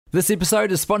This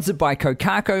episode is sponsored by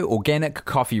Kokako Organic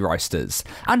Coffee Roasters.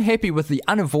 Unhappy with the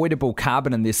unavoidable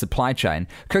carbon in their supply chain,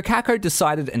 Kokako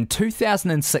decided in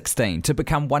 2016 to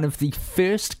become one of the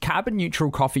first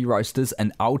carbon-neutral coffee roasters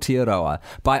in Aotearoa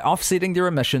by offsetting their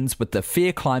emissions with the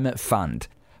Fair Climate Fund.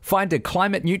 Find a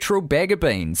climate-neutral bag of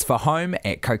beans for home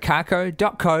at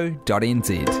kokako.co.nz.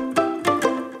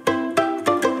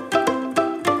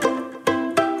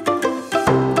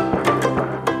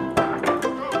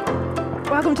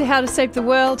 Welcome to How to Save the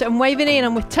World. I'm Waveney and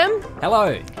I'm with Tim.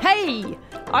 Hello. Hey!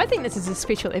 I think this is a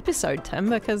special episode,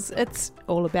 Tim, because it's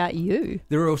all about you.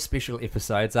 They're all special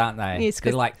episodes, aren't they? Yes,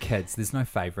 they're like kids. There's no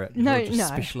favourite. They're all just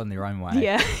special in their own way.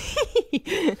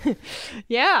 Yeah.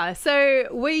 Yeah, so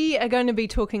we are going to be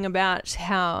talking about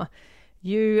how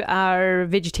you are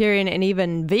vegetarian and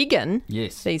even vegan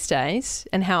these days,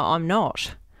 and how I'm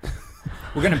not.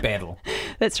 We're going to battle.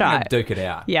 That's We're right. going to duke it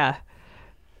out. Yeah.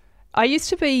 I used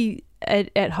to be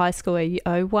at high school.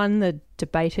 I won the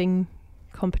debating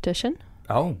competition.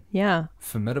 Oh. Yeah.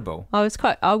 Formidable. I was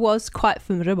quite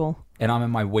formidable. And I'm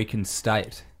in my weakened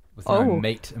state with no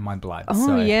meat in my blood. Oh,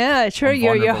 so yeah, true. I'm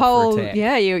Your vulnerable whole for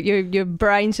attack. your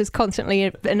brain's just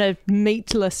constantly in a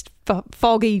meatless,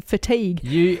 foggy fatigue.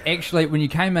 You actually, when you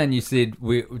came in, you said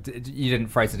you didn't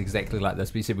phrase it exactly like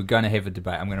this, but you said we're going to have a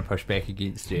debate. I'm going to push back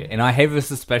against you, and I have a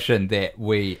suspicion that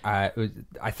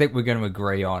I think we're going to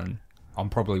agree on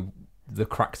probably the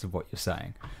crux of what you're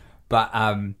saying. But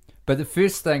the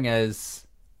first thing is,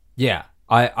 yeah.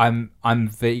 I'm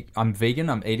vegan.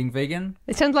 I'm eating vegan.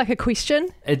 It sounds like a question.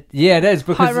 It is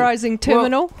because High-rising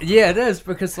terminal. Well, yeah, it is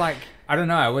because I don't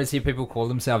know. I always hear people call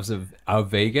themselves a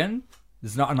vegan.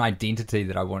 It's not an identity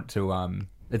that I want to.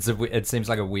 It seems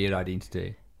like a weird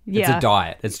identity. Yeah. It's a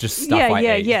diet. It's just stuff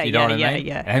I eat. You know what I mean?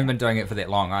 Yeah. I haven't been doing it for that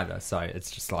long either, so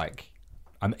it's just like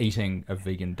I'm eating a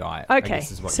vegan diet. I Okay,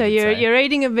 guess is what so you would say. you're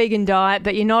eating a vegan diet,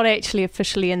 but you're not actually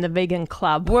officially in the vegan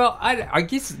club. Well, I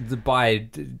guess by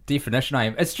definition I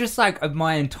am. It's just like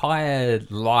my entire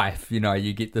life,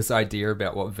 you get this idea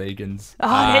about what vegans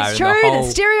are. Oh, that's and true. The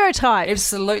stereotype.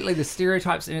 Absolutely, the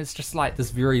stereotypes, and it's just like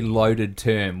this very loaded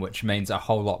term, which means a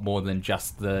whole lot more than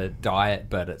just the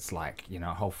diet, but it's like, a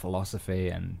whole philosophy,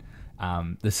 and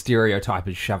the stereotype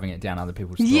is shoving it down other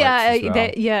people's throats as well.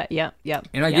 Yeah.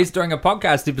 And I guess doing a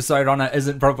podcast episode on it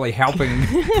isn't probably helping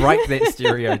break that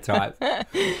stereotype.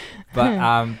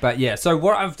 But yeah, so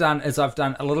what I've done is I've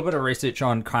done a little bit of research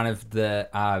on kind of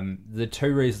the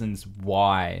two reasons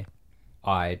why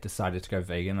I decided to go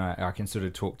vegan. I can sort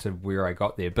of talk to where I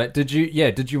got there. But did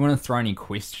you want to throw any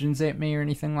questions at me or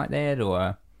anything like that,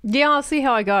 or? Yeah, I'll see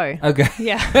how I go. Okay.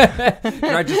 Yeah.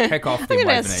 Can I just kick off then, I'm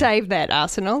going to Waveney? save that,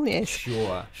 Arsenal, yes.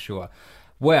 Sure.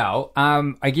 Well,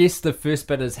 I guess the first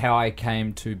bit is how I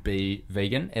came to be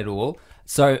vegan at all.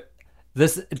 So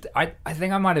I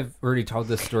think I might have already told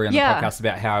this story on the podcast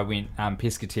about how I went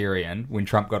pescatarian when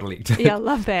Trump got elected. Yeah, I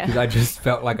love that. Because I just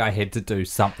felt like I had to do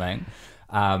something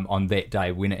on that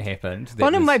day when it happened.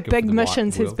 One of my big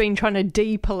missions has been trying to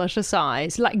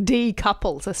depoliticize, like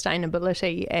decouple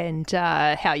sustainability and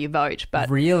how you vote. But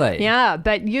really? Yeah,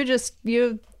 but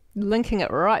you're linking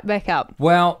it right back up.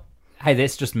 Well, hey,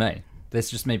 that's just me. That's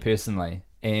just me personally.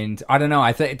 And I don't know,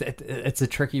 I think it's a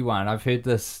tricky one. I've heard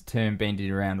this term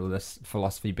bandied around, or this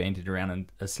philosophy bandied around in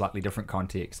a slightly different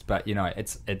context. But,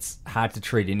 it's hard to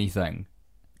treat anything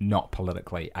not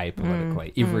politically,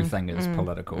 apolitically. Everything is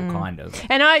political, kind of.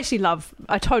 And I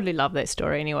totally love that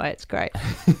story anyway. It's great.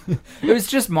 It was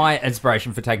just my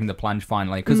inspiration for taking the plunge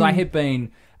finally, because I had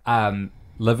been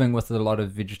living with a lot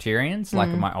of vegetarians, like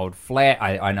in my old flat.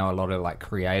 I know a lot of like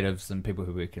creatives and people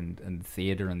who work in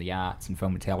theatre and the arts and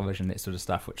film and television, that sort of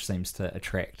stuff, which seems to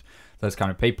attract those kind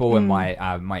of people. And my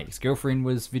ex-girlfriend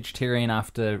was vegetarian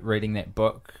after reading that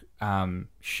book. Do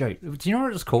you know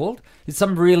what it's called? It's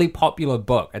some really popular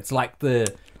book. It's like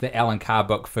the Alan Carr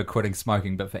book for quitting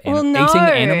smoking, but for eating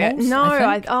animals.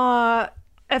 No,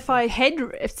 if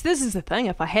this is the thing,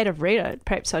 if I had have read it,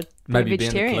 perhaps I'd be Maybe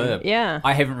vegetarian. Be in the club. Yeah,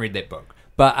 I haven't read that book,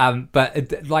 but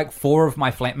like 4 of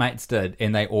my flatmates did,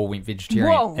 and they all went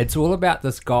vegetarian. Whoa. It's all about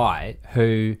this guy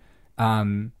who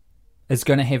is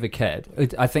going to have a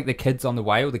kid. I think the kid's on the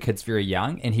way, or the kid's very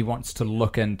young, and he wants to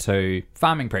look into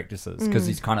farming practices because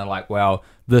he's kind of like, well,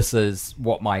 this is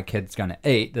what my kid's going to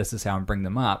eat. This is how I'm bringing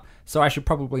them up. So I should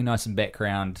probably know some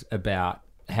background about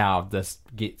how this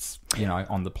gets,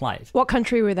 on the plate. What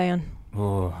country were they in?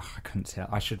 Oh, I couldn't tell.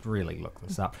 I should really look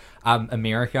this up.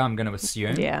 America, I'm going to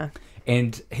assume. Yeah.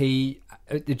 And the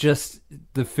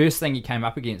first thing he came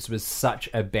up against was such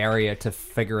a barrier to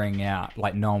figuring out,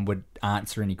 like no one would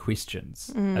answer any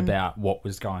questions about what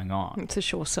was going on. It's a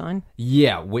sure sign.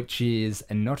 Yeah, which is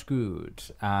not good.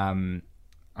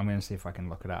 I'm going to see if I can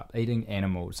look it up. Eating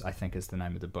Animals, I think, is the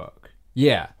name of the book.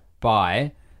 Yeah,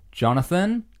 by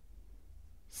Jonathan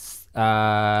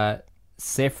Safran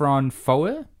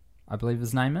Foer, I believe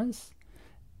his name is.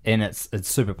 And it's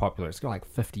super popular. It's got like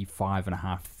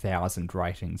 55,500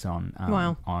 ratings on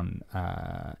Amazon,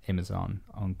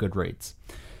 on Goodreads.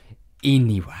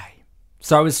 Anyway,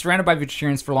 so I was surrounded by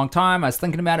vegetarians for a long time. I was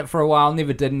thinking about it for a while,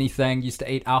 never did anything. Used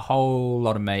to eat a whole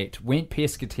lot of meat. Went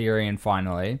pescatarian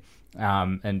finally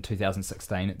in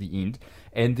 2016 at the end.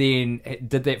 And then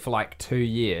did that for like 2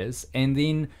 years. And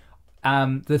then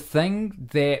the thing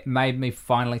that made me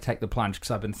finally take the plunge,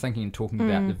 because I've been thinking and talking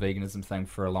about the veganism thing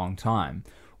for a long time,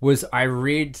 was I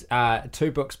read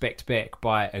 2 books back to back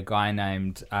by a guy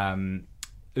named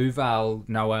Yuval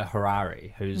Noah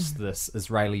Harari, who's this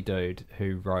Israeli dude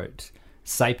who wrote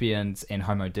Sapiens and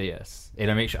Homo Deus. And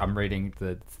I'm reading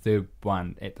the third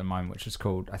one at the moment, which is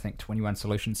called, I think, 21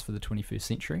 Solutions for the 21st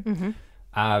Century.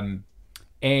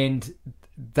 And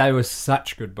they were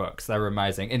such good books. They were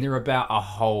amazing. And they're about a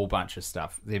whole bunch of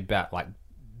stuff. They're about like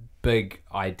big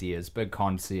ideas, big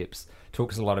concepts.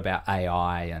 Talks a lot about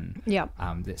AI and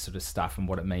that sort of stuff and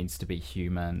what it means to be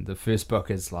human. The first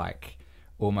book is like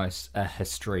almost a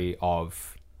history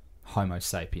of Homo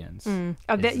sapiens.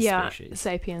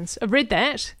 Sapiens. I've read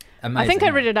that. Amazing. I think I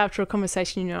read it after a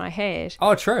conversation I had.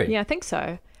 Oh, true. Yeah, I think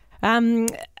so.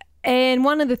 And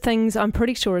one of the things I'm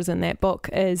pretty sure is in that book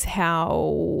is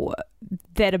how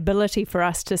that ability for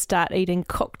us to start eating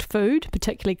cooked food,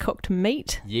 particularly cooked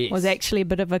meat, was actually a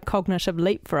bit of a cognitive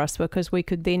leap for us, because we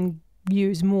could then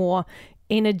use more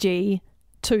energy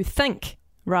to think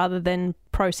rather than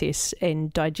process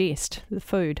and digest the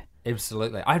food.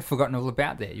 Absolutely. I'd forgotten all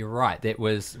about that. You're right. That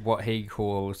was what he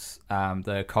calls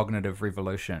the cognitive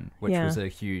revolution, which was a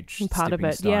huge part of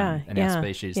it stone in our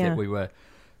species, that we were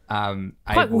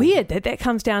quite weird that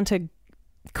comes down to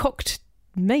cooked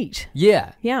meat.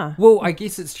 Yeah. Yeah. Well, I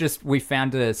guess it's just we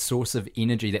found a source of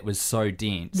energy that was so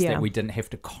dense that we didn't have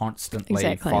to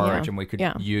constantly forage and we could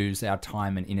use our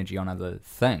time and energy on other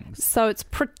things. So it's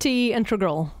pretty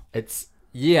integral.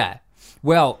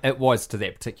 Well, it was to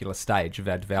that particular stage of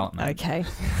our development. Okay.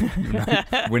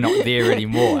 We're not there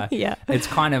anymore. Yeah. It's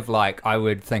kind of like, I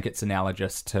would think it's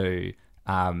analogous to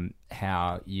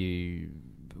how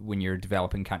when you're a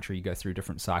developing country, you go through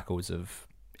different cycles of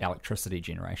electricity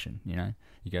generation.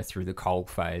 You go through the coal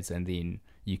phase and then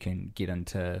you can get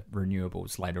into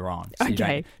renewables later on. So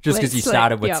just because you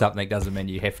started with something doesn't mean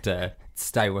you have to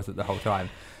stay with it the whole time.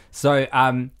 So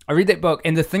I read that book,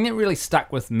 and the thing that really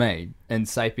stuck with me in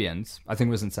Sapiens, I think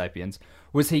it was in Sapiens,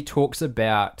 was he talks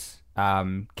about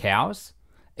cows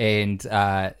and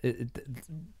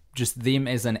just them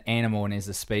as an animal and as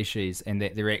a species, and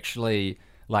that they're actually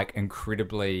like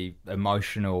incredibly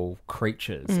emotional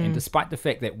creatures. And despite the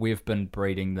fact that we've been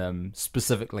breeding them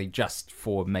specifically just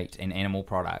for meat and animal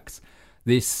products,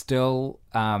 they're still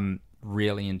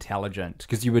really intelligent,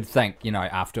 because you would think,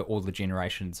 after all the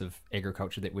generations of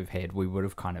agriculture that we've had, we would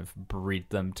have kind of bred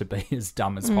them to be as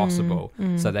dumb as possible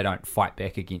so they don't fight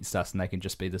back against us and they can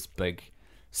just be this big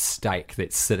steak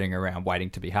that's sitting around waiting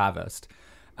to be harvested.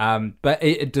 But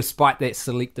despite that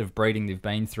selective breeding they've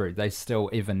been through, they still,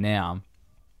 even now,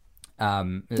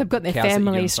 they've got their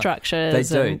family structures.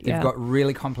 They do. They've got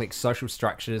really complex social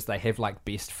structures. They have like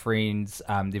best friends.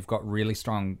 They've got really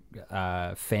strong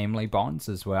family bonds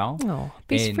as well. Oh,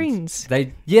 best friends.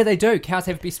 They do. Cows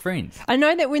have best friends. I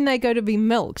know that when they go to be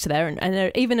milked,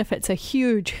 they're even if it's a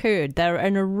huge herd, they're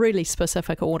in a really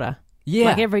specific order. Yeah.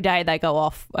 Like every day they go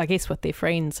off, I guess, with their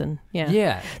friends and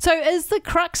Yeah. So is the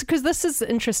crux, because this is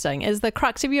interesting, is the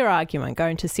crux of your argument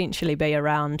going to essentially be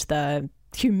around the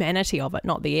humanity of it,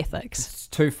 not the ethics? It's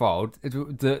twofold.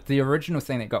 The original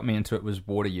thing that got me into it was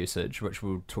water usage, which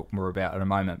we'll talk more about in a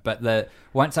moment. But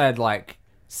once I had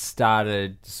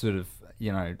started sort of,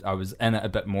 I was in it a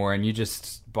bit more, and you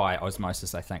just by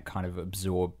osmosis, I think, kind of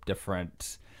absorb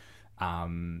different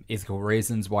ethical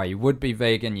reasons why you would be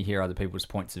vegan. You hear other people's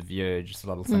points of view, just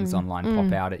little things online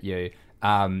pop out at you.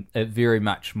 It very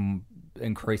much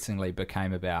increasingly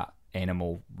became about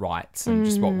animal rights and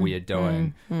just what we are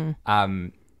doing.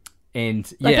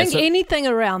 And I think anything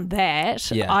around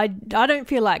that, I don't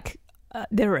feel like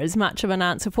there is much of an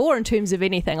answer for in terms of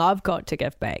anything I've got to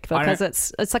give back, because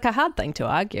it's like a hard thing to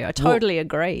argue. I totally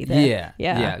agree. The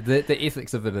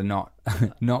ethics of it are not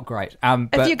great. But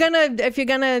if you're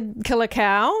gonna kill a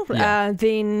cow,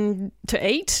 then to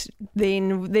eat,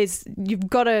 then you've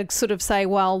got to sort of say,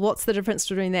 well, what's the difference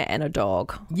between that and a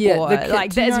dog?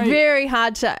 That's very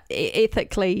hard to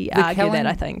ethically argue that.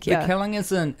 I think the killing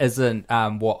isn't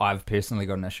what I've personally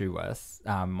got an issue with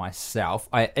myself.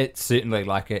 It's certainly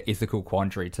like an ethical ethical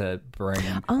quandary to bring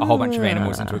a whole bunch of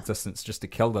animals into existence just to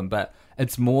kill them, but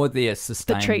it's more their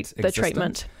sustained existence. The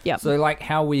treatment. Yeah. So like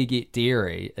how we get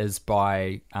dairy is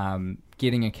by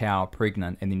getting a cow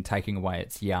pregnant and then taking away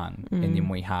its young, and then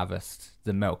we harvest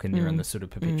the milk, and they're in this sort of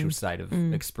perpetual state of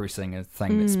expressing a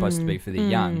thing that's supposed to be for their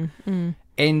young.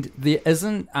 And there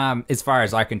isn't, as far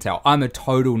as I can tell, I'm a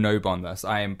total noob on this.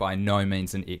 I am by no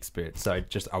means an expert, so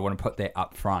I want to put that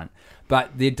up front.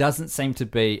 But there doesn't seem to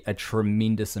be a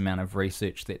tremendous amount of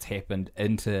research that's happened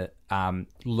into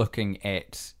looking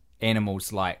at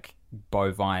animals like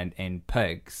bovine and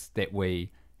pigs that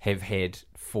we have had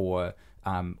for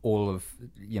all of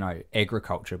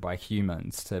agriculture by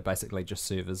humans to basically just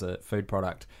serve as a food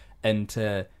product,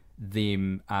 into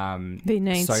them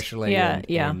socially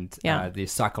and their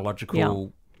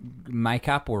psychological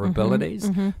makeup or abilities.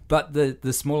 But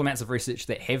the small amounts of research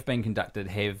that have been conducted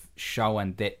have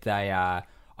shown that they are,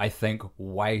 I think,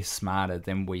 way smarter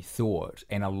than we thought,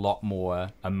 and a lot more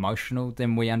emotional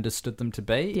than we understood them to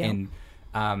be. And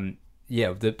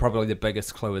probably the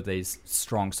biggest clue are these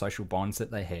strong social bonds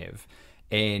that they have.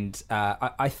 And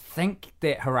I think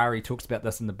that Harari talks about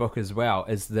this in the book as well,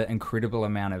 is the incredible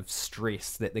amount of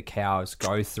stress that the cows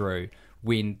go through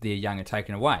when their young are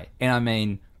taken away. And I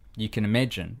mean, you can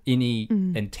imagine any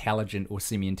intelligent or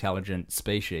semi-intelligent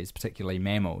species, particularly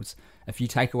mammals, if you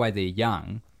take away their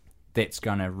young, that's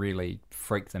going to really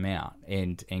freak them out.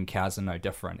 And cows are no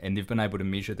different. And they've been able to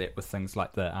measure that with things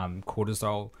like the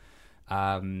cortisol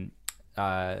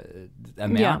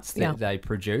amounts that they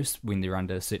produce when they're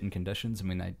under certain conditions and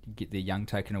when they get their young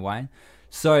taken away.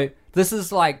 So this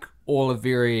is like all a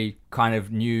very kind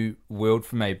of new world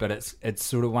for me, but it's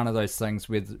sort of one of those things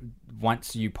where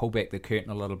once you pull back the curtain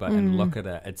a little bit and look at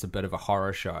it, it's a bit of a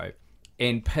horror show.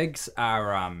 And pigs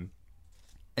are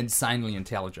insanely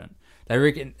intelligent. They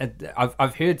reckon,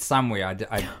 I've heard somewhere, I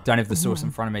don't have the source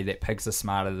in front of me,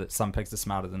 that some pigs are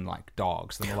smarter than like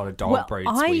dogs, than a lot of dog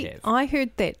breeds we have. I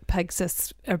heard that pigs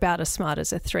are about as smart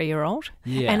as a 3-year-old.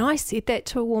 Yeah. And I said that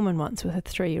to a woman once with a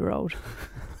 3-year-old.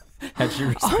 How'd she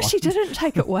respond? Oh, she didn't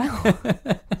take it well.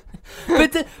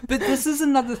 But this is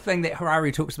another thing that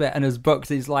Harari talks about in his books.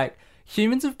 He's like,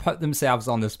 humans have put themselves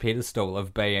on this pedestal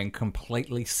of being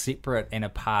completely separate and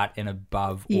apart and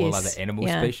above all other animal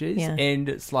species. Yeah. And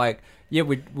it's like,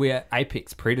 we're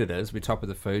apex predators. We're top of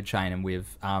the food chain, and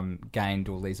we've gained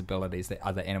all these abilities that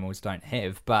other animals don't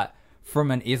have. But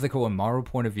from an ethical and moral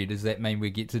point of view, does that mean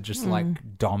we get to just like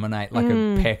dominate like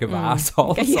a pack of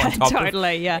assholes? Yeah,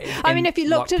 totally. I mean, if you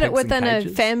looked at it within a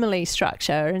family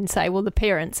structure and say, well, the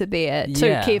parents are there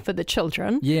to care for the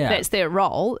children, that's their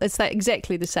role. It's like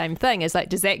exactly the same thing. It's like,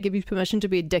 does that give you permission to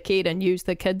be a dickhead and use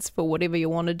the kids for whatever you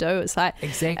want to do? It's like,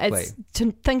 exactly.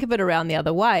 To think of it around the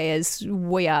other way is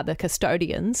we are the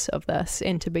custodians of this,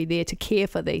 and to be there to care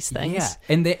for these things. Yeah,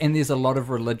 and there's a lot of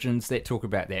religions that talk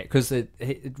about that, because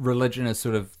religion is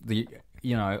sort of the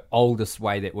oldest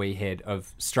way that we had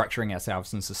of structuring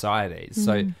ourselves in societies.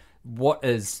 So what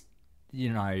is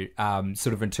sort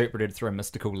of interpreted through a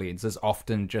mystical lens is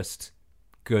often just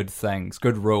good things,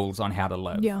 good rules on how to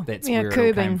live. That's where it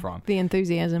all came from. The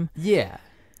enthusiasm.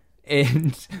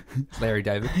 And Larry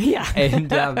David.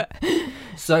 And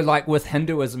so like with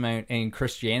Hinduism and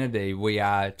Christianity, we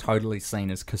are totally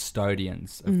seen as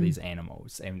custodians of these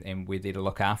animals, and we're there to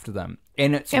look after them.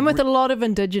 And with a lot of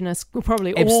indigenous,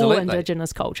 probably all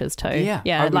indigenous cultures too.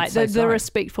 Yeah, like the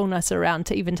respectfulness around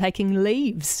to even taking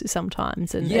leaves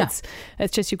sometimes, and it's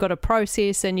just you've got a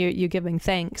process, and you're giving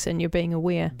thanks, and you're being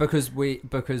aware. Because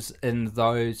in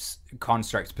those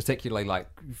constructs, particularly like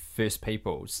First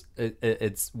Peoples,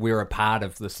 we're a part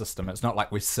of the system. It's not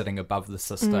like we're sitting above the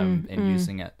system and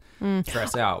using it for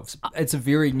ourselves. It's a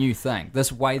very new thing.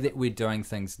 This way that we're doing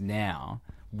things now,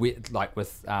 with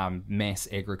mass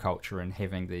agriculture and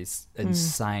having these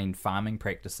insane farming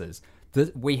practices,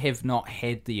 we have not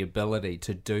had the ability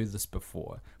to do this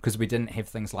before, because we didn't have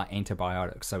things like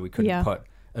antibiotics, so we couldn't put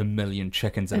 1 million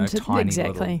chickens in a tiny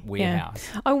little warehouse.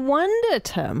 I wonder,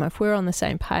 Tim, if we're on the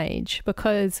same page,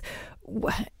 because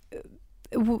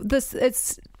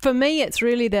for me, it's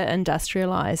really the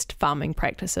industrialized farming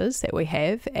practices that we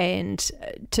have, and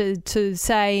to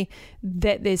say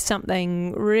that there's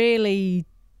something really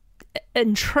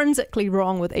intrinsically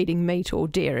wrong with eating meat or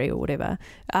dairy or whatever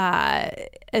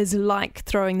is like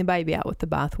throwing the baby out with the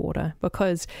bathwater,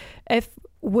 because if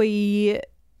we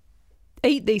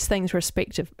eat these things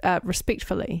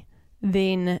respectfully,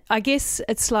 then I guess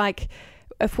it's like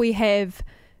if we have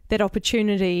that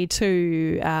opportunity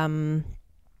to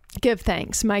give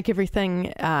thanks, make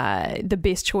everything the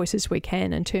best choices we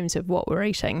can in terms of what we're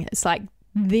eating, it's like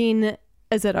then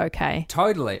is it okay?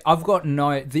 Totally.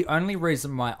 The only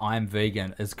reason why I'm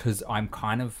vegan is because I'm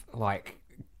kind of like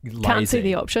lazy. Can't see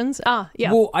the options.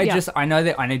 Yeah. Well, I know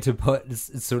that I need to put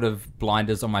sort of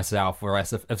blinders on myself,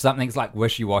 whereas if something's like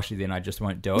wishy-washy, then I just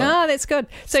won't do it. No, that's good.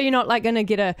 So you're not like going to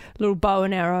get a little bow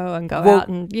and arrow and go out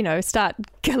and, start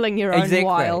killing your own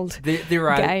wild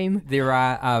game.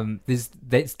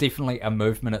 That's definitely a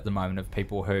movement at the moment of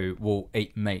people who will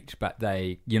eat meat, but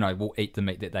they, will eat the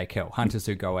meat that they kill. Hunters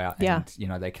who go out and,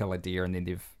 they kill a deer and then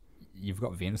you've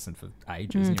got venison for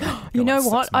ages. And you know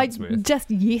what? Just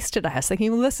yesterday I was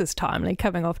thinking, well, this is timely,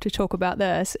 coming off to talk about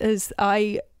this, is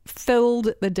I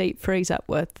filled the deep freeze up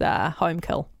with home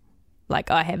kill. Like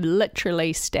I have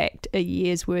literally stacked a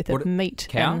year's worth of meat.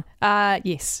 Cow?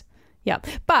 Yes. Yeah.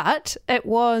 But it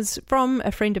was from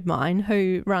a friend of mine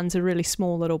who runs a really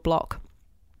small little block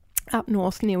up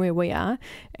north near where we are.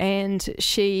 And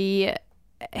she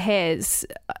has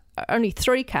only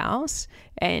 3 cows,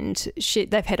 and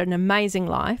they've had an amazing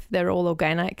life. They're all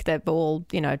organic. They've all,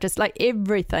 just like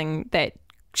everything that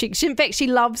in fact, she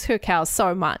loves her cows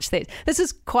so much that this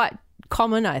is quite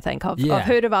common, I think. I've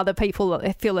heard of other people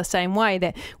that feel the same way,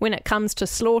 that when it comes to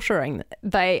slaughtering,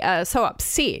 they are so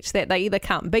upset that they either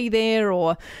can't be there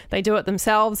or they do it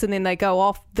themselves and then they go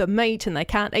off the meat and they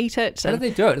can't eat it. How do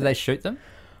they do it? Do they shoot them?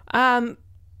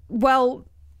 Well,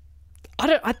 I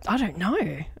don't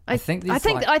know. I think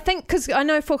because I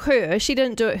know for her, she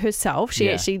didn't do it herself. She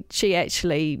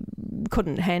actually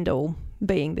couldn't handle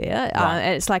being there. Right.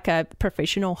 And it's like a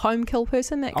professional home kill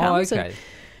person that comes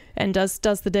and does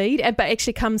the deed, but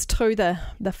actually comes to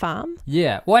the farm.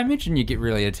 Yeah. Well, I imagine you get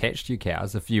really attached to your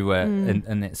cows if you were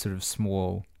in that sort of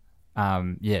small.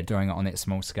 Doing it on that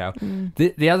small scale.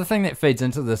 The other thing that feeds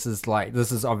into this is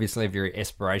this is obviously a very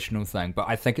aspirational thing, but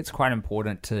I think it's quite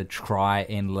important to try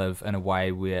and live in a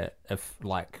way where if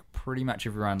pretty much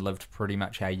everyone lived pretty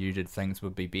much how you did, things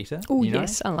would be better. Oh,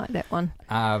 yes, I like that one.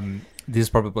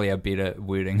 There's probably a better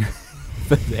wording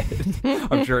for that.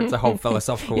 I'm sure it's a whole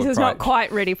philosophical approach. It's not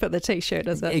quite ready for the t-shirt,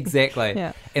 is it? Exactly.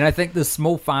 Yeah. And I think the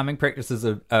small farming practices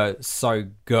are so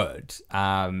good.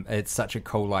 It's such a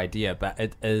cool idea, but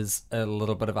it is a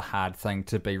little bit of a hard thing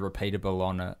to be repeatable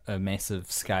on a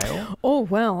massive scale. Oh,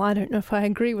 well, I don't know if I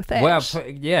agree with that. Well,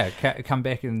 come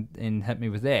back and hit me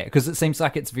with that, because it seems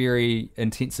like it's very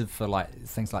intensive for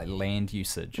things like land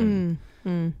usage. And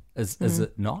is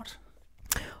it not?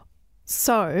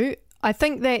 So I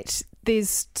think that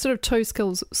there's sort of 2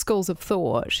 schools of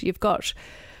thought. You've got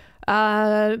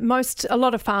a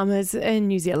lot of farmers in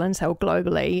New Zealand, so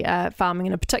globally, farming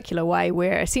in a particular way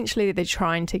where essentially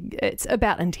it's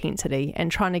about intensity and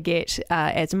trying to get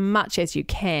as much as you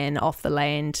can off the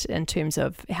land in terms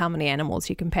of how many animals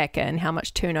you can pack in, how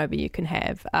much turnover you can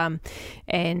have.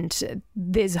 And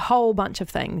there's a whole bunch of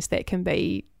things that can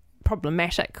be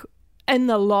problematic in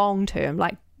the long term,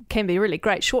 can be really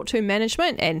great short-term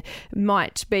management and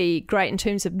might be great in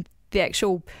terms of the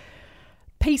actual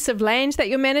piece of land that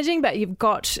you're managing, but you've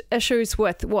got issues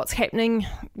with what's happening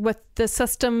with the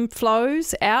system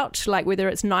flows out, like whether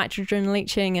it's nitrogen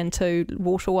leaching into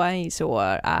waterways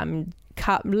or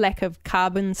lack of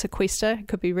carbon sequester. It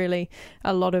could be really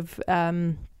a lot of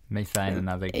methane and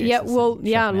other gases.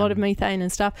 A lot of methane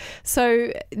and stuff.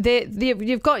 So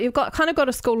you've got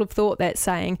a school of thought that's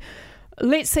saying,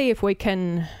 let's see if we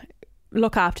can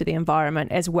look after the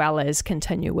environment as well as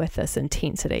continue with this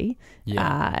intensity.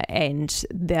 Yeah. And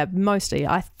they're mostly,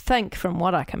 I think, from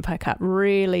what I can pick up,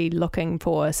 really looking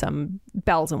for some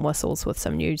bells and whistles with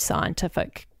some new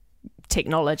scientific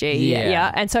technology.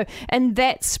 Yeah. And so in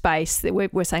that space,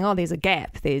 we're saying, there's a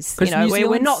gap. There's,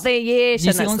 we're not there yet.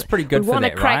 New Zealand's pretty good for that, right? We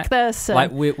want to crack this.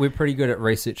 We're pretty good at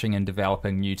researching and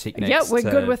developing new techniques. Yeah, we're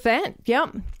good with that.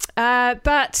 Yeah.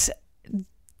 But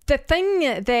the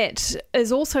thing that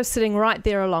is also sitting right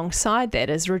there alongside that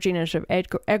is regenerative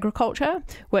agriculture,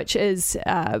 which is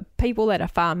people that are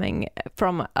farming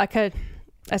from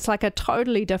it's like a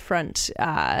totally different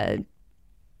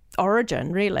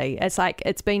origin, really.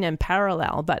 It's been in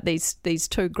parallel, but these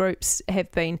 2 groups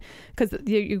have been, because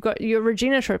you've got your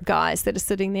regenerative guys that are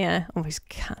sitting there. I always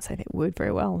can't say that word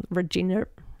very well.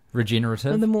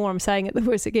 Regenerative. And the more I'm saying it, the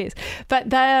worse it gets. But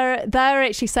they're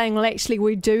actually saying, well, actually,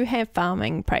 we do have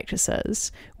farming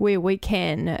practices where we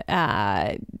can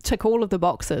tick all of the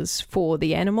boxes for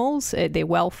the animals, their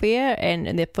welfare,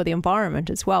 and for the environment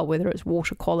as well, whether it's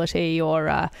water quality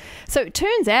or... So it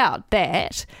turns out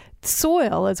that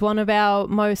soil is one of our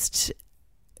most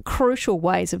crucial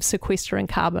ways of sequestering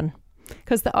carbon.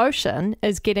 because the ocean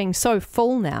is getting so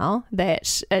full now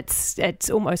that it's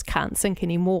almost can't sink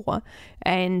anymore.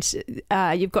 And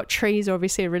you've got trees,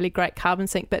 obviously a really great carbon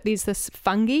sink, but there's this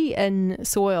fungi in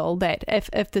soil that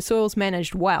if the soil's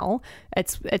managed well,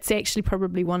 it's actually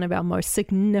probably one of our most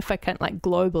significant, like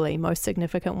globally, most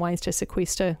significant ways to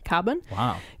sequester carbon.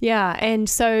 Wow. Yeah, and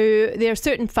so there are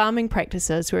certain farming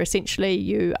practices where essentially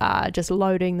you are just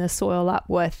loading the soil up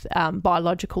with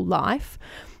biological life.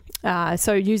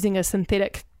 So using a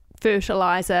synthetic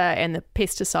fertilizer and the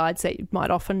pesticides that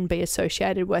might often be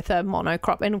associated with a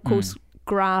monocrop, and of course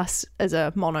grass is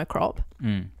a monocrop.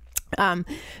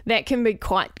 That can be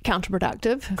quite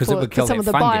counterproductive because it would kill some of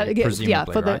the fungi,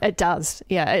 presumably, right? It does,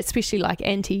 especially like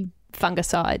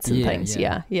anti-fungicides and things.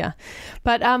 Yeah.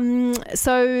 But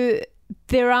so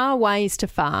there are ways to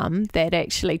farm that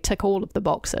actually tick all of the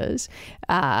boxes.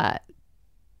 And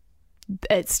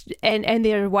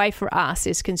they're a way for us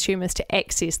as consumers to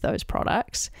access those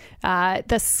products.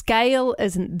 The scale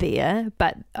isn't there,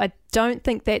 but I don't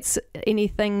think that's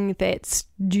anything that's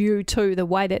due to the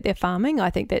way that they're farming. I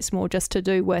think that's more just to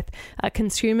do with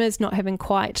consumers not having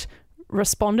quite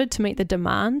responded to meet the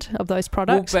demand of those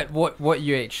products. Well, but what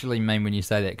you actually mean when you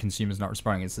say that consumers not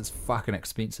responding is it's fucking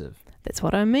expensive. That's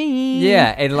what I mean.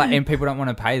 Yeah, and people don't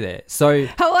want to pay that. So,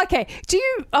 okay.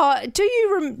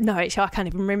 No, actually, I can't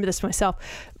even remember this myself.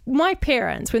 My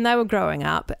parents, when they were growing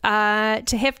up,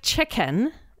 to have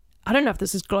chicken, I don't know if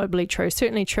this is globally true,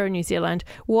 certainly true in New Zealand,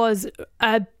 was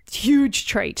a huge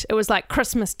treat. It was like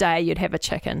Christmas Day, you'd have a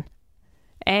chicken.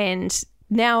 And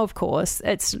now, of course,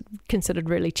 it's considered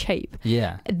really cheap.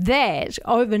 Yeah. That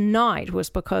overnight was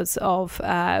because of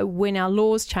when our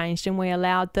laws changed and we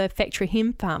allowed the factory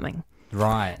hemp farming.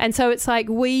 Right. And so it's like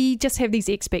we just have these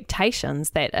expectations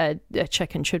that a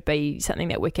chicken should be something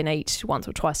that we can eat once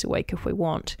or twice a week if we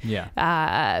want.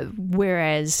 Yeah.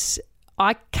 Whereas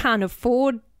I can't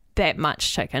afford that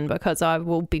much chicken because I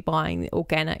will be buying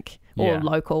organic or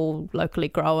locally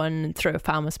grown through a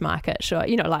farmer's market. Sure,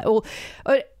 like all.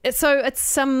 So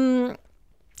it's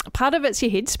part of it's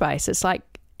your headspace. It's like,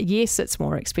 yes, it's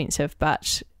more expensive,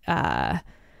 but I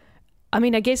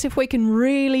guess if we can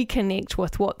really connect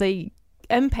with what the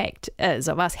impact is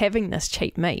of us having this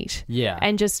cheap meat,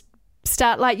 and just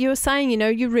start, like you were saying,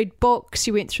 you read books,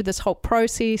 you went through this whole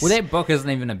process. Well, that book isn't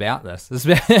even about this.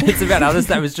 It's about other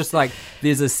stuff. It was just like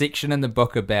there's a section in the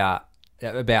book about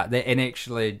that, and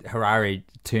actually Harari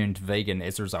turned vegan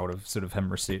as a result of sort of him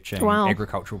researching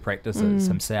agricultural practices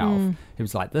himself. He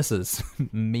was like, this is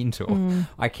mental.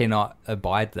 I cannot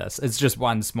abide this. It's just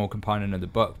one small component of the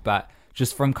book, but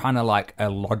just from kind of like a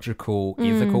logical,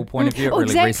 ethical point of view, it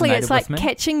really resonated with me. It's like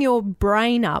catching your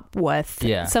brain up with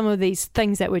some of these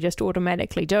things that we're just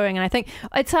automatically doing. And I think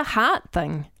it's a heart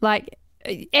thing. Like,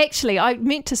 actually, I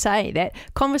meant to say that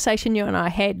conversation you and I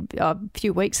had a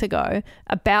few weeks ago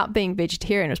about being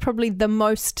vegetarian was probably the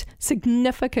most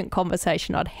significant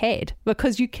conversation I'd had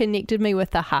because you connected me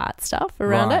with the heart stuff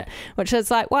around it, which is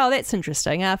like, wow, that's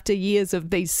interesting. After years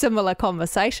of these similar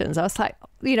conversations, I was like,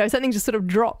 something just sort of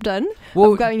dropped in.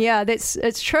 Well, I'm going,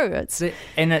 it's true. But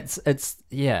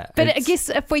I guess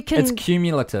if we can, it's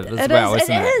cumulative as well,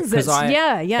 isn't it? It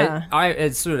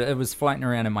is. It was floating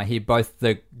around in my head, both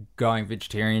the going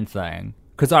vegetarian thing,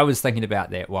 because I was thinking about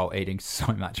that while eating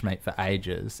so much meat for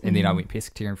ages, and then I went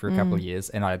pescatarian for a couple of years,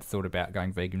 and I had thought about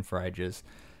going vegan for ages.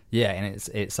 Yeah, and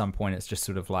it's at some point it's just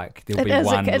sort of like there'll be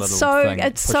one little thing.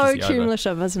 It's so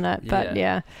cumulative, isn't it? But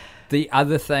yeah. The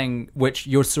other thing which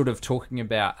you're sort of talking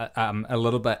about a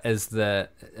little bit is the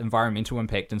environmental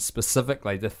impact, and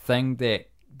specifically the thing that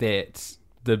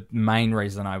the main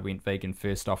reason I went vegan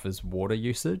first off is water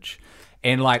usage.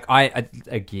 And like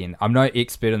I'm no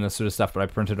expert in this sort of stuff, but I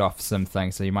printed off some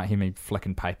things, so you might hear me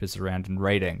flicking papers around and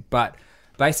reading. But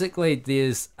basically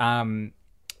there's a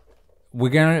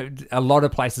lot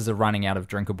of places are running out of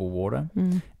drinkable water,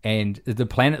 and the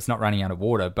planet's not running out of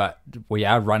water, but we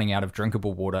are running out of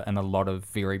drinkable water in a lot of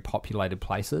very populated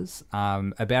places.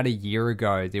 About a year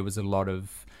ago, there was a lot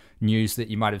of news that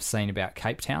you might have seen about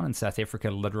Cape Town in South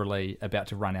Africa literally about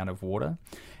to run out of water,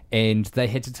 and they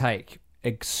had to take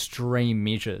extreme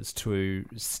measures to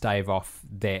stave off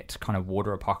that kind of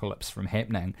water apocalypse from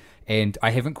happening. And I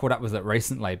haven't caught up with it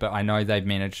recently, but I know they've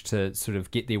managed to sort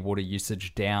of get their water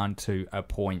usage down to a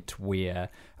point where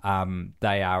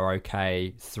they are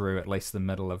okay through at least the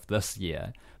middle of this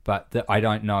year. But I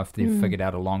don't know if they've figured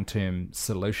out a long-term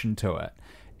solution to it.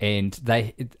 And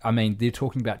they're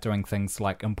talking about doing things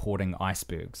like importing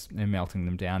icebergs and melting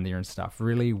them down there and stuff.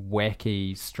 Really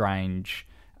wacky, strange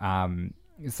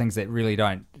things that really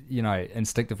don't,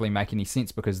 instinctively make any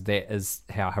sense, because that is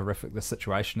how horrific the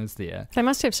situation is there. They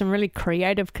must have some really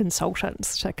creative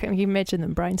consultants. Can you imagine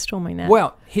them brainstorming that?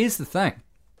 Well, here's the thing.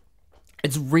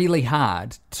 It's really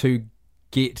hard to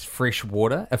get fresh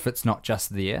water if it's not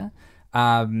just there.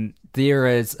 There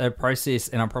is a process,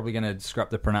 and I'm probably going to screw up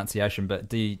the pronunciation, but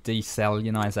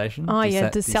desalinization. Oh,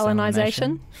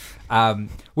 desalinization.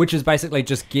 Which is basically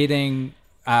just getting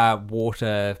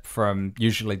water from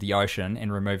usually the ocean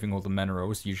and removing all the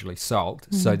minerals, usually salt,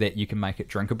 so that you can make it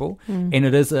drinkable. And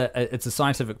it's a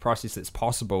scientific process that's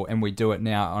possible, and we do it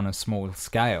now on a small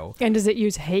scale. And does it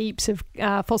use heaps of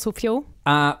fossil fuel?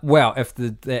 Well, if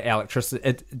the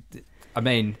electricity...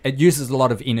 it uses a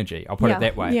lot of energy. I'll put it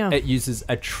that way. Yeah. It uses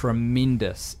a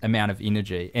tremendous amount of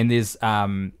energy, and there's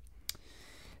a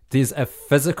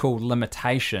physical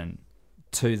limitation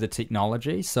to the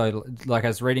technology. So, like I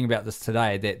was reading about this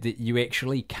today, that you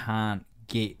actually can't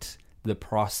get the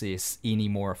process any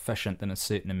more efficient than a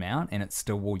certain amount, and it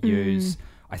still will use.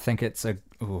 I think it's I'll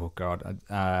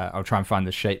try and find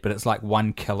the sheet, but it's like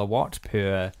 1 kilowatt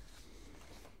per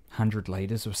 100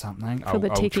 litres or something. I'll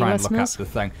try and look up the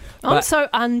thing. I'm so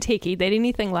untechy that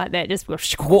anything like that just...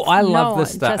 Well, I love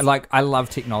this stuff. I love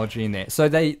technology in that. So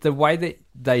the way that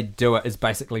they do it is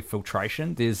basically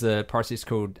filtration. There's a process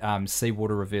called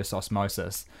seawater reverse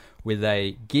osmosis, where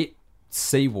they get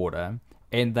seawater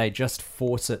and they just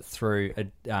force it through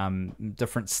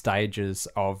different stages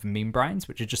of membranes,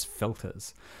 which are just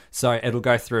filters. So it'll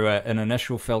go through an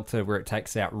initial filter where it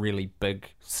takes out really big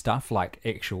stuff, like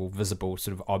actual visible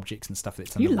sort of objects and stuff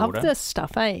that's in the water. You love this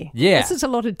stuff, eh? Yeah. This is a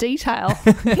lot of detail.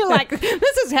 You're like,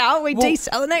 this is how we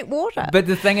desalinate water. But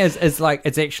the thing is like,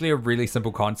 it's actually a really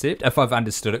simple concept. If I've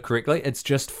understood it correctly, it's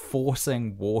just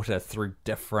forcing water through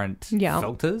different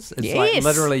filters. It's like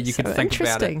literally you can think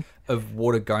about it of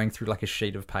water going through like a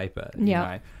sheet of paper, you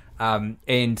know.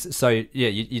 And so,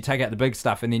 you take out the big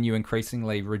stuff, and then you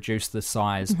increasingly reduce the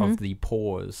size of the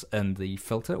pores in the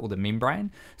filter or the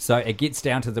membrane. So it gets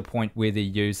down to the point where they're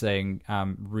using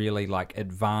really like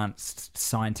advanced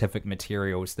scientific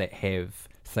materials that have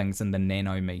things in the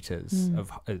nanometers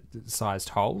of sized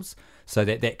holes, so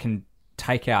that can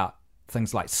take out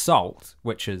things like salt,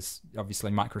 which is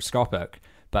obviously microscopic,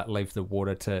 but leave the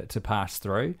water to pass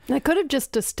through. They could have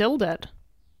just distilled it.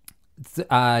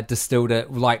 Distilled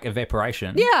it like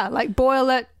evaporation. Yeah, like boil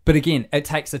it. But again, it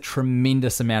takes a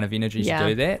tremendous amount of energy to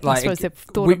do that. Like, I suppose they've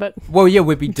thought of it. Well, yeah,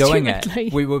 we'd be doing it.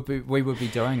 We would be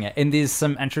doing it. And there's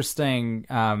some interesting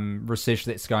research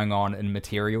that's going on in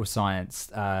material science.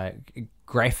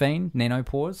 Graphene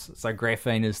nanopores. So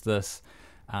graphene is this.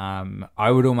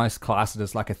 I would almost class it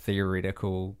as like a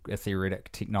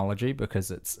theoretic technology,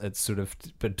 because it's sort of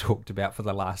been talked about for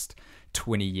the last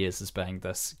 20 years as being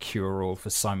this cure-all for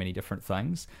so many different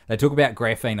things. They talk about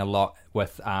graphene a lot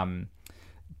with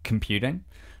computing.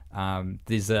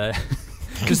 There's a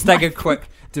just take a quick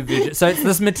division. So it's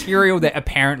this material that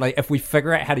apparently, if we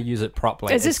figure out how to use it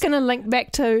properly, is this going to link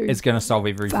back to? It's going to solve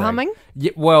everything. Farming.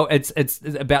 Yeah, well, it's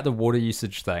about the water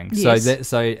usage thing. Yes.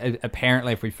 So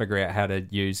apparently, if we figure out how to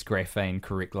use graphene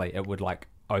correctly, it would like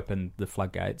open the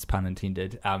floodgates, pun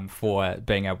intended, for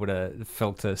being able to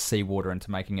filter seawater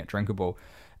into making it drinkable.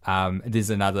 There's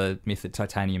another method,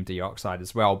 titanium dioxide,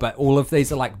 as well. But all of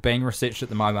these are like being researched at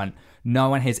the moment. No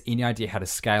one has any idea how to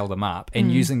scale them up.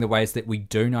 And using the ways that we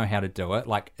do know how to do it,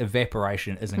 like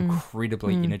evaporation is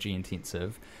incredibly energy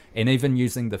intensive. And even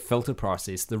using the filter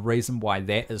process, the reason why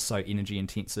that is so energy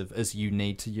intensive is you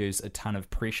need to use a ton of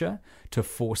pressure to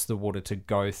force the water to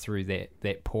go through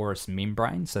that porous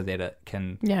membrane, so that it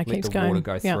can let the water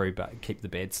go through but keep the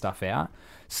bad stuff out.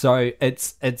 So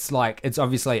it's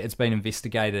been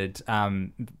investigated.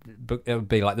 It would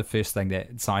be like the first thing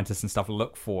that scientists and stuff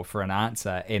look for an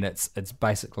answer, and it's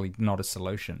basically not a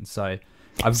solution. So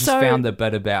I've just found the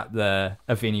bit about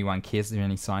if anyone cares, if there are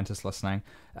any scientists listening,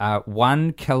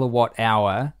 1 kilowatt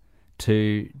hour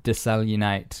to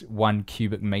desalinate 1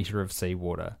 cubic meter of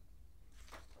seawater.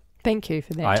 Thank you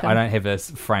for that. I don't have a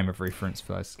frame of reference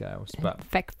for those scales, but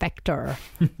factor.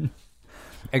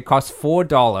 It costs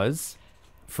 $4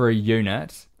 for a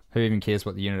unit. Who even cares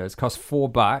what the unit is? It costs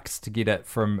 $4 to get it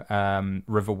from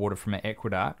river water from an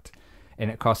aqueduct, and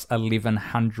it costs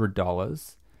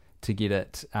 $1,100 to get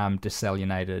it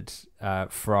desalinated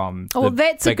from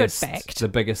that's a good fact. The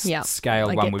biggest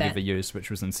scale one we've ever used, which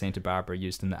was in Santa Barbara,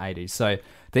 used in the 80s. So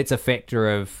that's a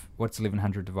factor of, what's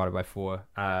 1,100 divided by 4?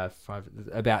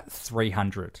 About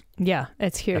 300. Yeah,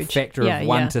 it's huge. A factor of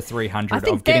 1 to 300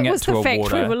 of getting it to a water. I think that was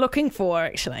the fact we were looking for,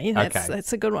 actually.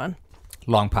 That's a good one.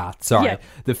 Long path, sorry. Yeah.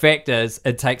 The fact is,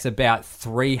 it takes about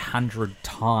 300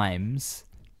 times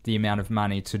the amount of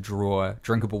money to draw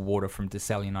drinkable water from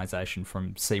desalinization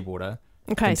from seawater.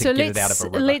 Okay, so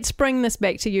let's bring this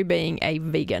back to you being a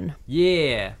vegan.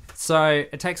 Yeah. So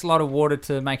it takes a lot of water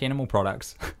to make animal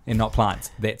products and not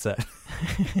plants. That's it.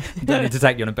 Don't need to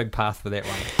take you on a big path for that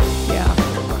one. Yeah.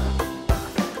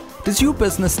 Does your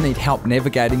business need help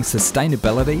navigating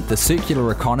sustainability, the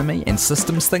circular economy, and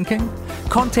systems thinking?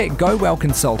 Contact GoWell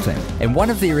Consulting, and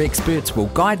one of their experts will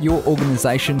guide your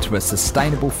organisation to a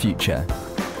sustainable future.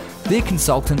 Their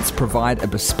consultants provide a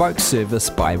bespoke service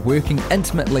by working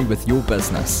intimately with your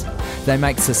business. They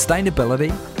make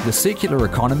sustainability, the circular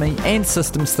economy, and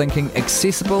systems thinking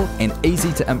accessible and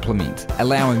easy to implement,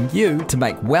 allowing you to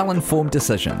make well-informed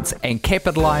decisions and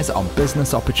capitalise on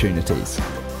business opportunities.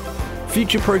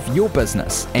 Future-proof your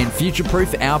business and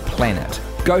future-proof our planet.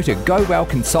 Go to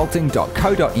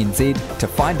gowellconsulting.co.nz to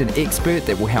find an expert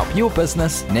that will help your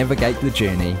business navigate the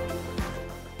journey.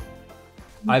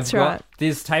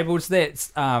 There's tables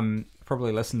that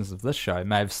probably listeners of this show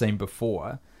may have seen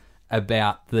before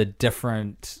about the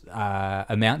different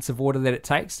amounts of water that it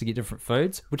takes to get different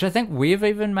foods, which I think we've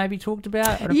even maybe talked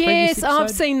about. Yes, I've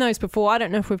seen those before. I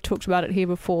don't know if we've talked about it here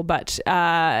before, but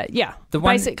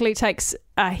basically it takes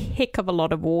a heck of a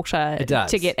lot of water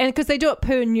to get, and because they do it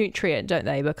per nutrient, don't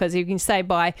they? Because you can say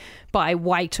by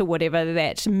weight or whatever,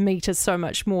 that meat is so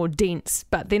much more dense,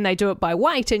 but then they do it by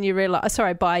weight, and you realize,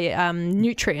 by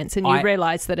nutrients, and you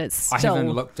realize that it's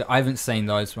still. I haven't seen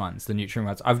those ones, the nutrient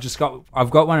ones. I've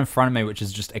got one in front of me, which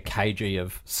is just a kg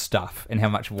of stuff and how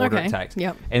much water it takes.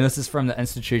 Yep. And this is from the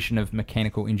Institution of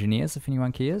Mechanical Engineers, if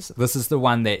anyone cares. This is the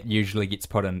one that usually gets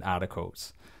put in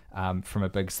articles from a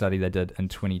big study they did in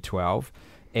 2012.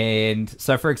 And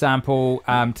so, for example,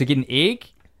 to get an egg,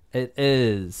 it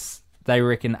is, they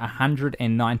reckon,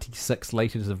 196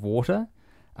 litres of water.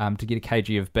 To get a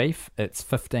kg of beef, it's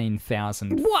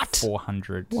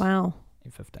 15,400. Wow.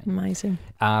 15. Amazing.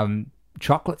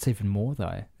 Chocolate's even more,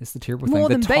 though. That's the terrible thing. More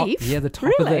than beef? Yeah, the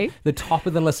top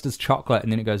of the list is chocolate,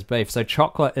 and then it goes beef. So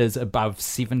chocolate is above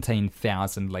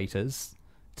 17,000 litres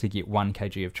to get 1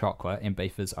 kg of chocolate, and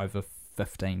beef is over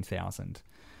 15,000.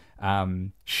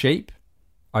 Sheep,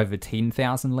 over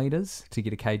 10,000 litres to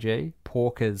get a kg.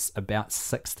 Pork is about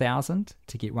 6,000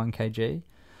 to get 1 kg.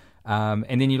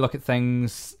 And then you look at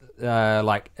things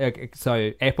like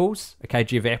apples, a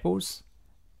kg of apples,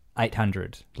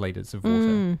 800 litres of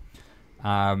water.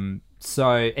 And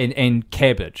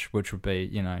cabbage, which would be,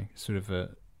 sort of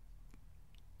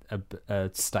a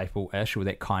staple-ish, or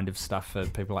that kind of stuff for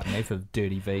people like me, for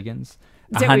dirty vegans.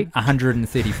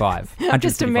 135. I'm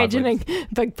just imagining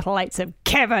big plates of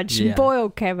cabbage,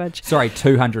 boiled cabbage. Sorry,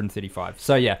 235.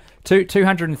 So yeah,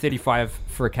 235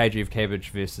 for a kg of cabbage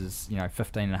versus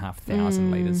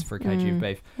 15,500 litres for a kg of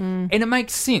beef, and it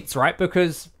makes sense, right?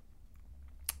 Because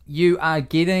you are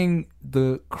getting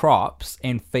the crops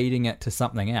and feeding it to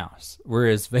something else,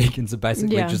 whereas vegans are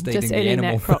basically just eating the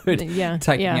animal food,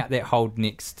 taking out that whole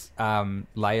next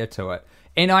layer to it.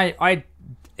 And I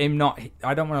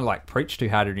don't want to preach too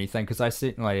hard or anything, because I'm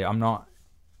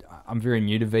very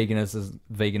new to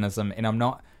veganism, and I'm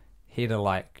not here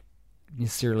to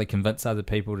necessarily convince other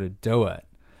people to do it.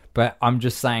 But I'm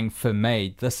just saying, for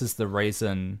me, this is the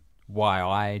reason why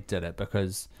I did it,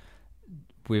 because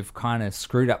we've kind of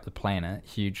screwed up the planet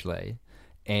hugely,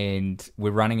 and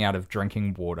we're running out of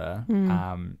drinking water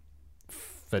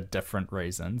for different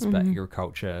reasons, but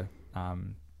agriculture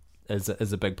is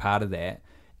a big part of that.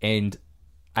 And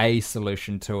a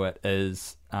solution to it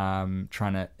is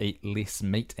trying to eat less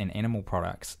meat and animal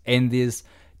products. And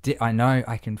I know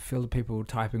I can feel the people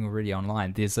typing already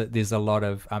online. There's a lot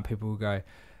of people who go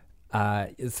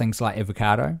things like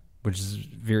avocado, which is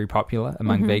very popular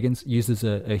among vegans, uses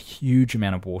a huge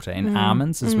amount of water, and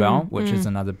almonds as well, which is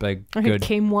another big I heard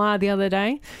quinoa the other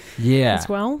day. Yeah, as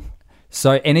well.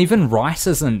 So, and even rice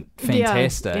isn't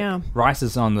fantastic. Yeah. Rice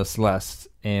is on this list,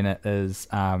 and it is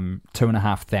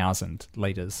 2,500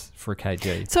 litres for a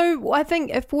kg. So I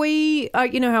think if we, how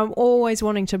I'm always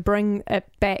wanting to bring it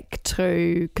back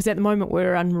to, because at the moment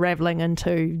we're unravelling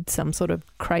into some sort of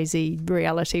crazy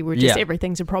reality where just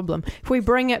everything's a problem. If we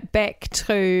bring it back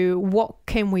to what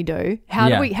can we do? How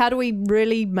do we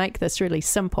really make this really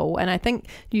simple? And I think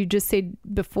you just said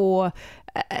before,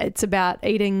 it's about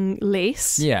eating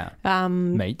less. Yeah.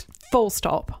 Meat. Full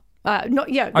stop. You mean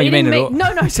meat. it all?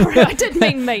 No, sorry, I didn't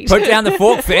mean meat. Put down the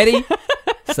fork, fatty.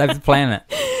 Save the planet.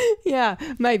 Yeah,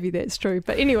 maybe that's true.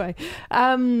 But anyway,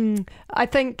 I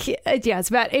think, it's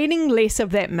about eating less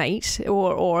of that meat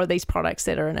or these products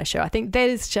that are an issue. I think that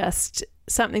is just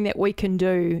something that we can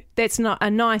do. That's not a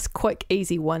nice, quick,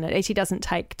 easy one. It actually doesn't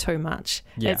take too much.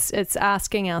 Yeah. It's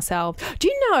asking ourselves, do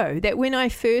you know that when I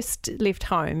first left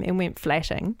home and went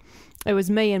flatting, it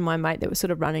was me and my mate that were sort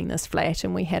of running this flat,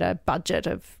 and we had a budget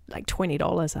of like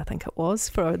 $20, I think it was,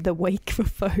 for the week for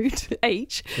food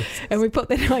each. And we put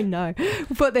that,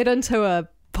 we put that into a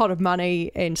pot of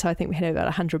money, and so I think we had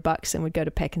about $100, and we'd go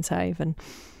to Pack and Save, and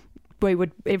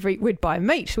we'd buy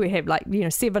meat. We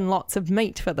have 7 lots of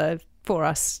meat for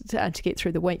us to get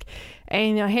through the week.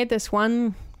 And I had this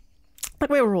one,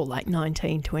 we were all like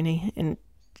 19, 20, and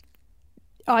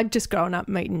I'd just grown up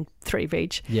eating 3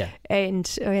 veg. Yeah.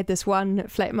 And I had this one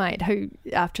flatmate who,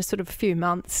 after sort of a few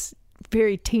months,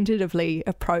 very tentatively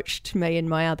approached me and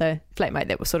my other flatmate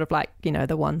that was sort of like,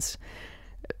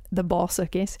 the boss, I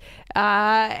guess,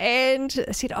 and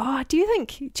said, "Oh, do you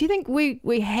think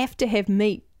we have to have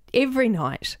meat every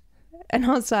night?" And I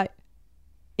was like,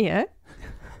 "Yeah."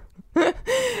 And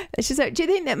she's like, "Do you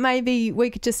think that maybe we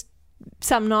could just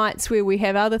some nights where we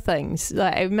have other things,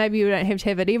 like maybe we don't have to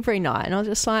have it every night?" And I was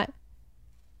just like,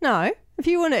 "No. If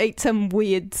you want to eat some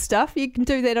weird stuff, you can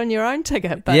do that on your own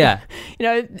ticket. But,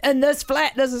 in this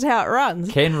flat, this is how it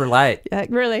runs." Can relate.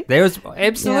 Really? There was,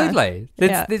 absolutely.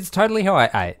 Yeah. That's totally how I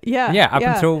ate. Yeah. Yeah, up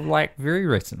until very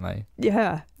recently.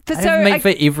 Yeah. I have meat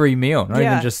for every meal, not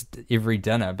even just every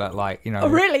dinner, but Oh,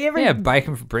 really?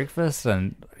 bacon for breakfast,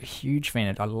 and huge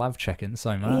fan. I love chicken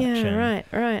so much. Yeah,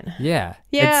 right. Yeah.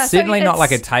 Yeah, it's certainly not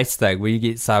like a taste thing where you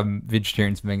get some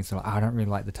vegetarians being like, "I don't really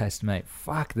like the taste of meat."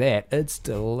 Fuck that. It's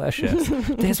delicious.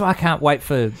 That's why I can't wait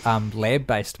for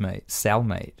lab-based meat, cell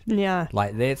meat. Yeah.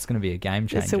 Like, that's going to be a game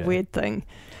changer. It's a weird thing.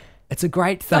 It's a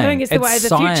great thing. I think it's the way of the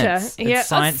science. future. It's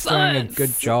science doing a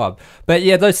good job. But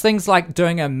yeah, those things like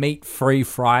doing a meat-free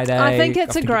Friday. I think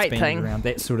it's a great thing. Around,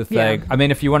 that sort of thing. Yeah. I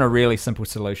mean, if you want a really simple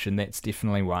solution, that's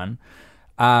definitely one.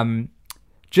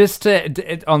 Just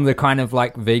on the kind of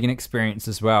like vegan experience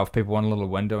as well, if people want a little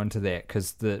window into that,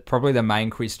 because probably the main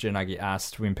question I get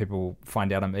asked when people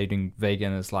find out I'm eating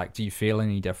vegan is like, "Do you feel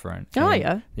any different?" Oh, and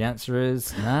yeah. The answer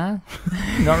is, nah,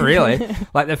 not really.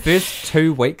 Like the first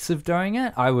 2 weeks of doing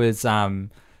it, I was a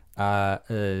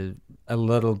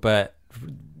little bit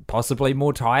possibly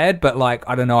more tired, but like,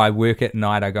 I don't know, I work at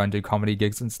night, I go and do comedy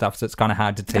gigs and stuff, so it's kind of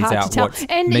hard to tease out what's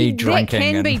me drinking.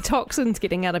 And that can be toxins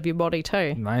getting out of your body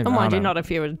too. Maybe, mind you, not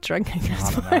if you were drinking,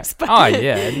 I suppose. Oh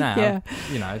yeah, no.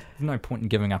 Yeah. No point in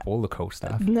giving up all the cool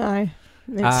stuff. No,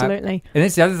 absolutely. And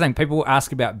that's the other thing, people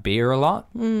ask about beer a lot,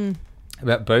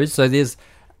 about booze. So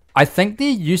I think there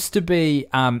used to be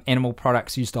animal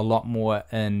products used a lot more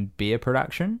in beer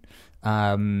production.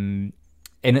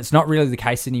 And it's not really the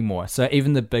case anymore. So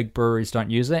even the big breweries don't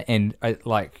use it. And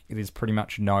there's pretty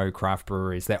much no craft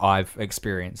breweries that I've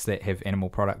experienced that have animal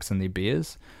products in their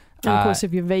beers. And of course,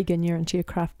 if you're vegan, you're into your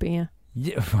craft beer.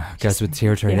 Yeah, goes with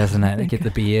territory, doesn't it? Get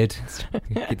the beard,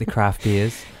 get the craft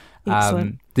beers.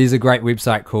 There's a great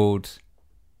website called,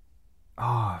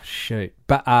 Baravore,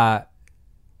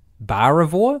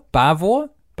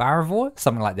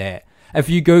 something like that. If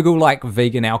you Google like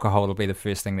vegan alcohol, it'll be the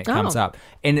first thing that comes up.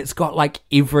 And it's got like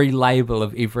every label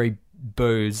of every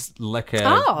booze,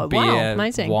 liquor, beer,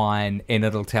 wine, and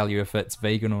it'll tell you if it's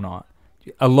vegan or not.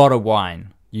 A lot of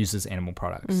wine uses animal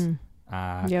products.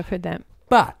 Yeah, I've heard that.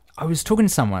 But I was talking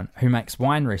to someone who makes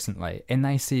wine recently, and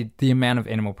they said the amount of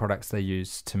animal products they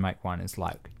use to make wine is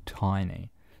like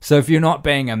tiny. So if you're not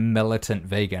being a militant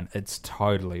vegan, it's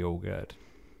totally all good.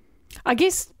 I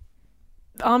guess,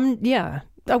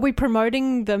 Are we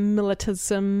promoting the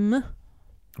militism?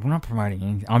 We're not promoting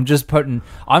anything. I'm just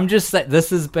that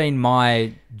this has been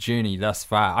my journey thus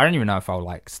far. I don't even know if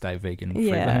I'll stay vegan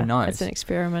forever. Who knows? It's an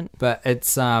experiment. But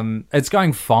it's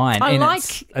going fine.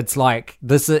 It's like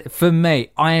this for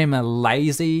me. I am a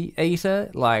lazy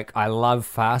eater. Like, I love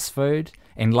fast food,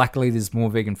 and luckily there's more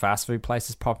vegan fast food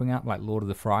places popping up, like Lord of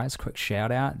the Fries. Quick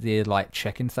shout out. Their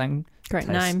chicken thing. Great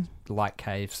name. Like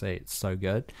KFC. It's so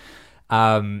good.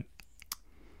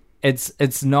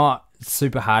 It's not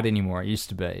super hard anymore. It used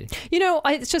to be.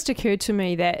 It's just occurred to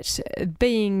me that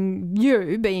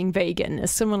being vegan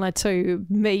is similar to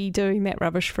me doing that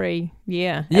rubbish-free.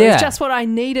 Yeah. It was just what I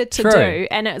needed to do,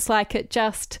 and it's like it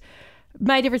just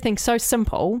made everything so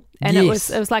simple, and it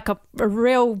was like a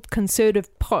real concerted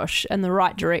push in the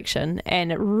right direction,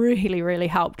 and it really, really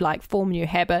helped form new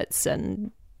habits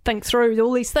and think through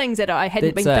all these things that I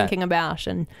hadn't been thinking about.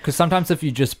 And because sometimes if you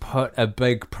just put a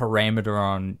big parameter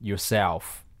on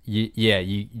yourself,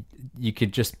 you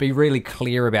could just be really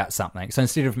clear about something. So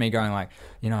instead of me going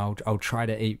I'll try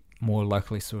to eat more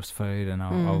locally sourced food, and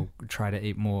I'll try to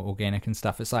eat more organic and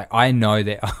stuff. It's like I know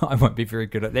that I won't be very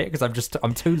good at that because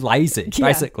I'm too lazy,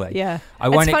 basically. Yeah, I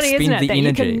won't it's funny, expend isn't it, the that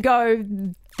energy. You can go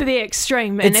to the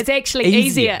extreme, and it's actually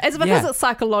easier. It's because it's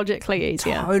psychologically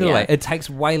easier. Totally, it takes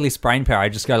way less brain power. I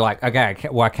just go like, okay,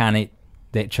 well, I can't eat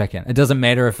that chicken. It doesn't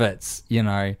matter if it's,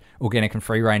 organic and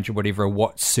free range or whatever,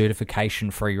 what certification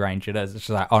free range it is. It's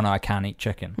just like, oh no, I can't eat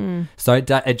chicken. So it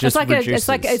just reduces.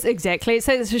 Exactly.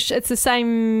 It's the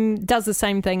same, does the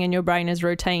same thing in your brain as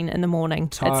routine in the morning.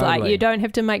 Totally. It's like you don't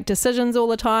have to make decisions all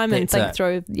the time and think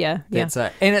through. That's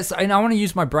it. And I want to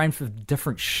use my brain for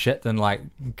different shit than like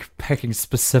picking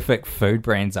specific food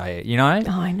brands I eat,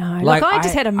 I know. Like, I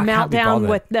just had a meltdown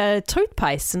with the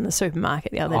toothpaste in the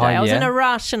supermarket the other day. I was in a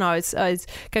rush and I was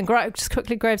going to just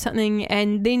quickly grab something,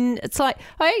 and then it's like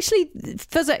I actually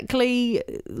physically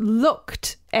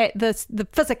looked at the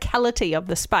physicality of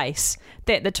the space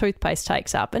that the toothpaste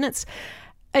takes up, and it's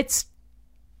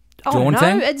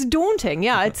daunting. It's daunting.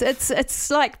 Yeah,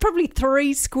 it's like probably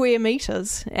 3 square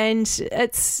meters, and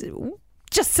it's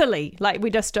just silly. Like, we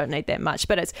just don't need that much,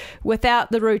 but it's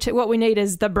without the routine. What we need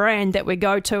is the brand that we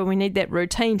go to, and we need that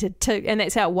routine to and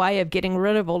that's our way of getting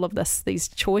rid of all of these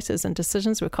choices and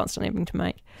decisions we're constantly having to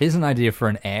make. Here's an idea for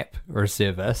an app or a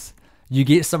service. You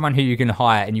get someone who you can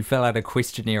hire, and you fill out a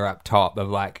questionnaire up top of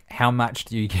like, how much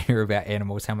do you care about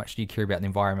animals? How much do you care about the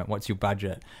environment? What's your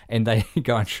budget? And they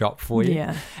go and shop for you.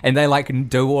 Yeah. And they like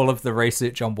do all of the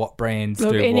research on what brands do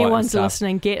what. Look, anyone's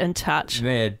listening, get in touch.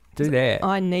 Man, do that.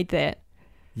 I need that.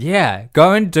 Yeah,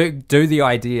 go and do the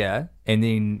idea, and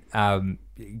then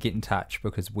get in touch,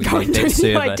 because we need that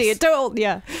service.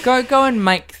 Go and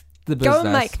make the business. Go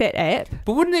and make that app.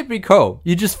 But wouldn't it be cool?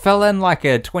 You just fill in like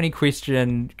a 20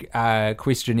 question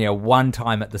questionnaire one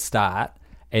time at the start,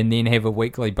 and then have a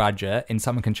weekly budget, and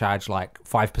someone can charge like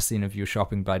 5% of your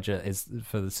shopping budget as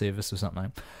for the service or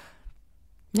something.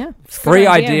 Yeah, free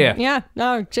idea. Yeah,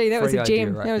 no, gee, that was a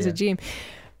gem. That was a gem.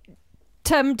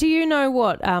 Tim, do you know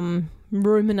what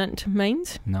ruminant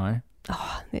means? No.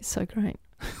 Oh, that's so great.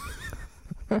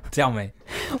 Tell me.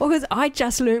 Well, because I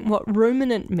just learnt what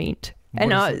ruminant meant.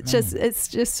 It's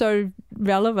just so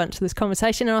relevant to this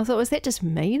conversation. And I thought, was that just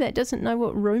me that doesn't know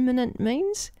what ruminant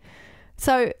means?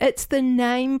 So it's the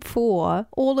name for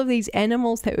all of these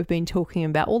animals that we've been talking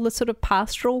about, all the sort of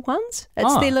pastoral ones.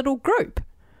 It's their little group.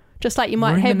 Just like you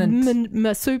might ruminant. Have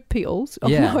marsupials. Oh,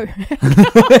 yeah. No. It's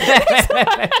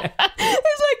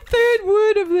like third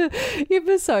word of the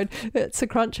episode. It's a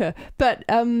cruncher. But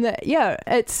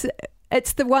it's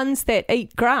the ones that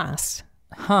eat grass.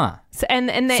 Huh. So, and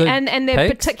they're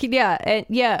particular.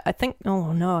 I think.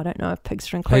 Oh no, I don't know if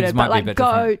pigs are included. Pigs but like different.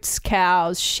 goats,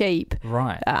 cows, sheep.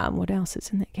 Right. What else is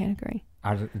in that category?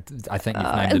 I think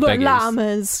you've named the biggest.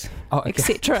 Llamas,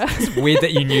 etc. It's weird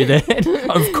that you knew that.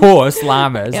 Of course,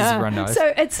 llamas, as everyone knows.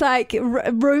 So it's like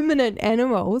ruminant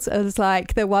animals is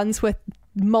like the ones with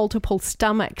multiple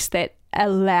stomachs that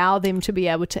allow them to be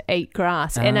able to eat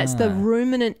grass. And it's the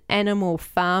ruminant animal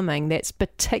farming that's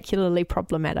particularly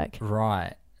problematic.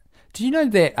 Right. Do you know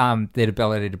that that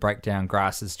ability to break down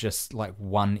grass is just like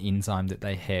one enzyme that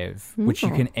they have, which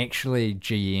you can actually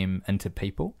GM into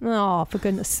people? Oh, for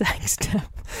goodness sakes, Tim.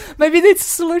 Maybe that's the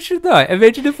solution, though.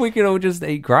 Imagine if we could all just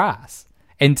eat grass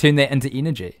and turn that into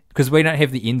energy. Because we don't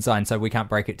have the enzyme, so we can't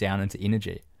break it down into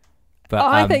energy. But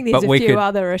I think there's a few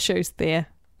other issues there.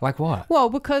 Like what? Well,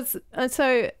 because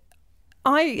so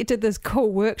I did this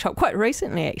cool workshop quite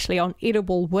recently, actually, on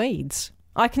edible weeds.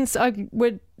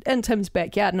 We're in Tim's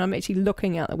backyard, and I'm actually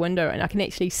looking out the window, and I can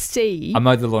actually see. I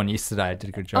mowed the lawn yesterday. I did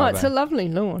a good job. Oh, it's a lovely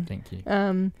lawn. Thank you.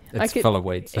 It's full of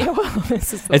weeds. Yeah, well,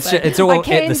 it's all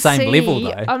at the same level,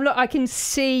 though. I can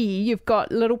see you've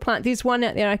got little plant. There's one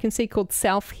out there I can see called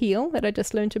Self Heal that I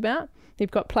just learnt about.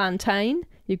 You've got plantain.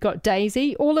 You've got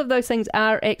daisy. All of those things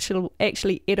are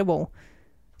actually edible.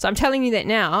 So I'm telling you that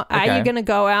now. Okay. Are you going to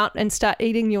go out and start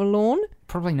eating your lawn?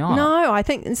 Probably not. No, I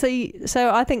think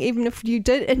so I think even if you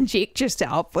did inject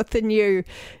yourself with the new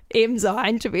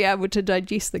enzyme to be able to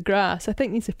digest the grass, I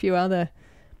think there's a few other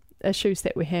issues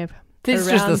that we have. There's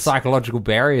just a psychological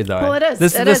barrier, though. Well, it is.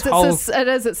 It's a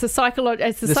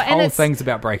psychological. This whole thing's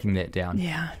about breaking that down.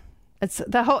 Yeah. It's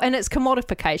the whole, and it's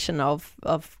commodification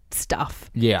of stuff.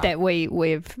 Yeah. That we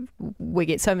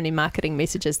get so many marketing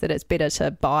messages that it's better to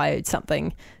buy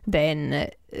something than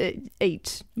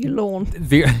eat your lawn.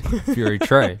 Very, very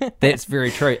true. That's very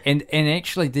true. And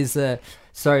actually, this is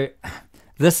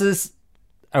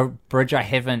a bridge I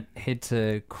haven't had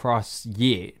to cross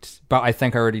yet, but I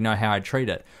think I already know how I treat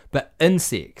it. But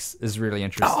insects is really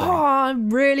interesting. Oh, I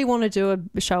really want to do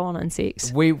a show on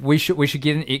insects. We should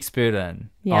get an expert in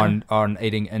on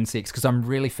eating insects, because I'm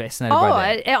really fascinated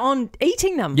by that. On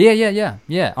eating them?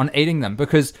 Yeah, on eating them,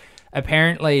 because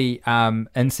apparently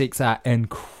insects are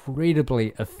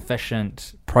incredibly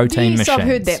efficient protein machines. I've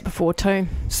heard that before too.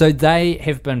 So they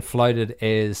have been floated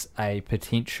as a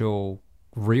potential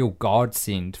real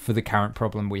godsend for the current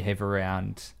problem we have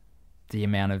around the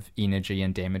amount of energy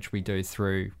and damage we do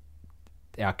through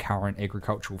our current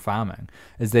agricultural farming.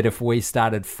 Is that if we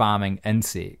started farming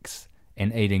insects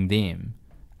and eating them,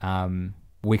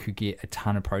 we could get a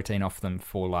ton of protein off them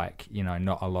for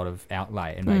not a lot of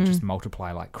outlay, and they just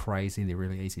multiply like crazy. They're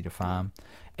really easy to farm.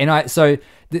 And that's a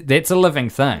living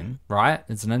thing, right?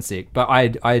 It's an insect, but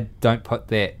I don't put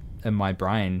that in my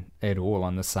brain at all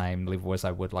on the same level as I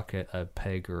would like a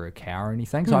pig or a cow or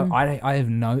anything. So I have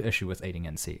no issue with eating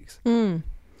insects,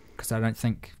 because I don't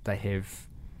think they have...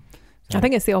 I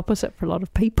think it's the opposite for a lot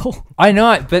of people. I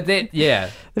know, but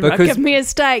because give me a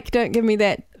steak, don't give me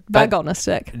that bug on a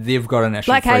stick. They've got an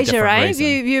issue like for Asia, a right?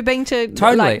 You've been to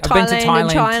totally. Thailand, I've been to Thailand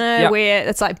and China, yep. where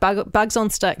it's like bugs on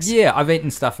sticks. Yeah, I've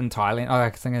eaten stuff in Thailand. I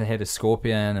think I had a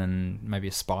scorpion and maybe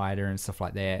a spider and stuff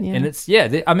like that. Yeah. And it's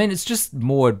just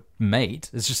more meat.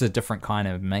 It's just a different kind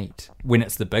of meat when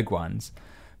it's the big ones.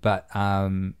 But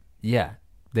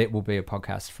that will be a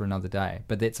podcast for another day.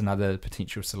 But that's another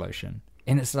potential solution.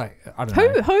 And it's like, I don't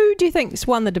know. Who do you think's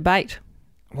won the debate?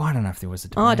 Well, I don't know if there was a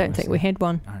debate. I don't think we had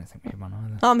one. I don't think we had one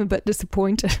either. I'm a bit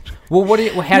disappointed. Well,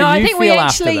 how do you feel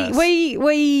after this?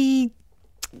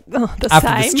 After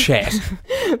this chat.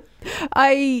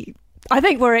 I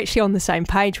think we're actually on the same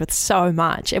page with so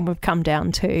much, and we've come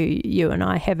down to you and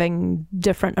I having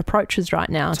different approaches right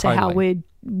now to how we're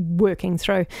working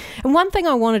through. And one thing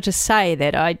I wanted to say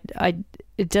that I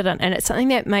didn't, and it's something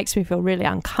that makes me feel really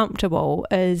uncomfortable,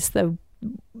 is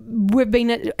we've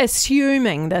been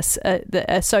assuming this the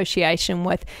association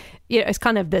with, it's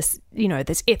kind of this,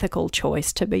 this ethical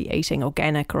choice to be eating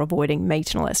organic or avoiding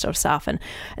meat and all that sort of stuff. And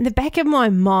in the back of my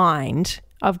mind,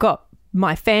 I've got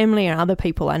my family and other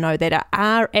people I know that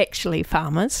are actually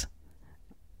farmers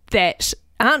that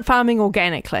aren't farming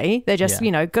organically. They're just,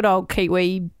 good old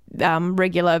Kiwi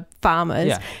regular farmers.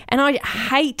 Yeah. And I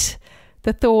hate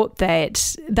the thought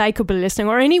that they could be listening,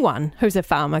 or anyone who's a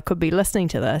farmer could be listening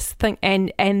to this thing,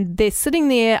 and they're sitting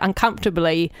there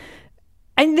uncomfortably,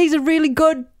 and these are really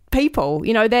good people,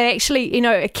 they're actually,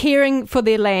 are caring for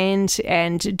their land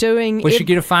and doing... We should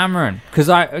get a farmer in, because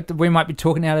we might be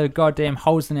talking out of goddamn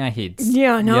holes in our heads.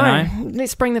 Yeah, I know.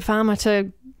 Let's bring the farmer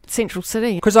to Central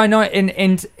City. Because I know,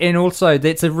 and also,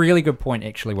 that's a really good point,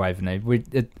 actually, Waveney.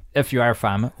 If you are a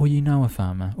farmer, or a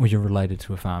farmer, or you're related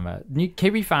to a farmer,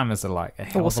 Kiwi farmers are like a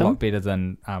hell of a lot better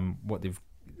than what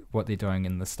they're doing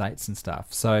in the States and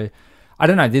stuff. So I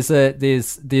don't know.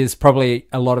 There's probably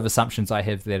a lot of assumptions I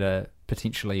have that are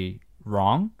potentially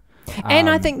wrong. And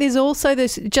I think there's also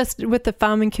this, just with the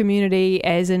farming community,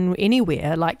 as in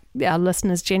anywhere, like our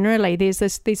listeners generally, there's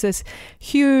this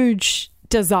huge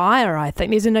desire. I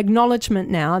think there's an acknowledgement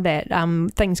now that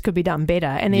things could be done better,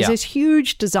 and there's this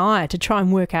huge desire to try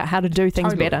and work out how to do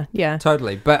things better. Yeah,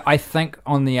 totally. But I think,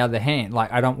 on the other hand,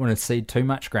 I don't want to cede too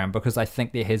much ground, because I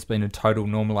think there has been a total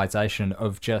normalization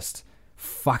of just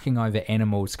fucking over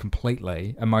animals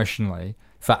completely emotionally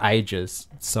for ages,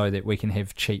 so that we can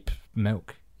have cheap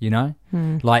milk.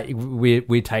 Like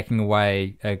we're taking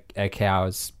away a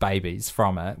cow's babies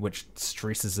from it, which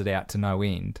stresses it out to no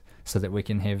end, so that we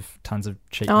can have tons of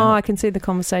cheap milk. I can see the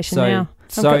conversation now.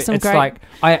 So it's like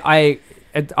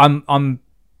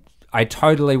I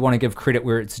totally want to give credit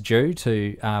where it's due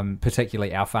to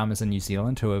particularly our farmers in New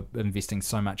Zealand, who are investing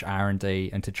so much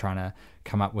R&D into trying to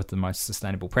come up with the most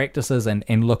sustainable practices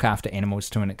and look after animals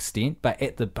to an extent. But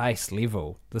at the base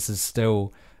level, this is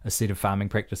still a set of farming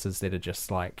practices that are just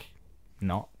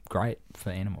not great for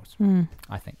animals,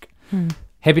 I think.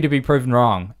 Happy to be proven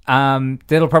wrong.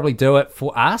 That'll probably do it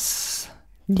for us.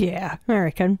 Yeah, I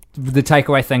reckon. The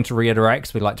takeaway thing to reiterate,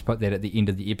 because we like to put that at the end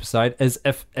of the episode, is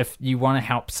if you want to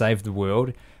help save the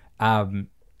world,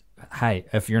 hey,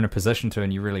 if you're in a position to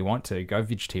and you really want to, go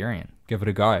vegetarian. Give it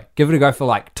a go. Give it a go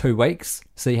for 2 weeks.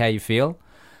 See how you feel.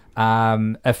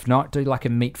 If not, do a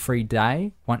meat-free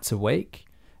day once a week.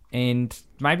 And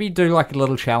maybe do a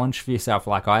little challenge for yourself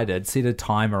like I did. Set a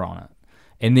timer on it.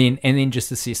 And then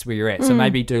just assess where you're at. So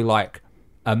maybe do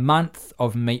a month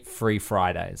of meat-free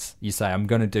Fridays. You say, I'm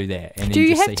going to do that. And do then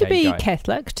you just have to be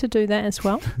Catholic to do that as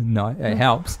well? No, it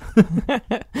helps.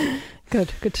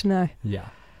 Good to know. Yeah.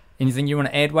 Anything you want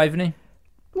to add, Waveney?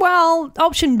 Well,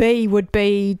 option B would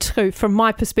be to, from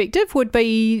my perspective, would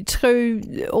be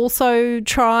to also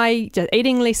try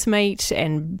eating less meat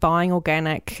and buying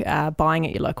organic, buying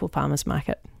at your local farmer's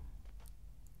market.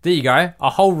 There you go.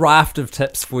 A whole raft of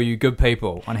tips for you good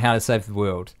people on how to save the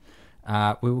world.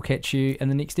 We will catch you in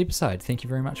the next episode. Thank you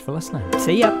very much for listening.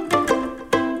 See ya.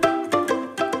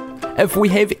 If we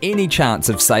have any chance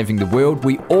of saving the world,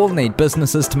 we all need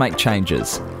businesses to make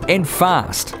changes. And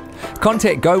fast.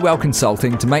 Contact Go Well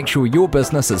Consulting to make sure your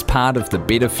business is part of the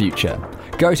better future.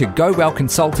 Go to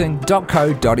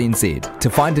gowellconsulting.co.nz to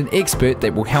find an expert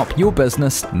that will help your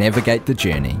business navigate the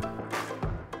journey.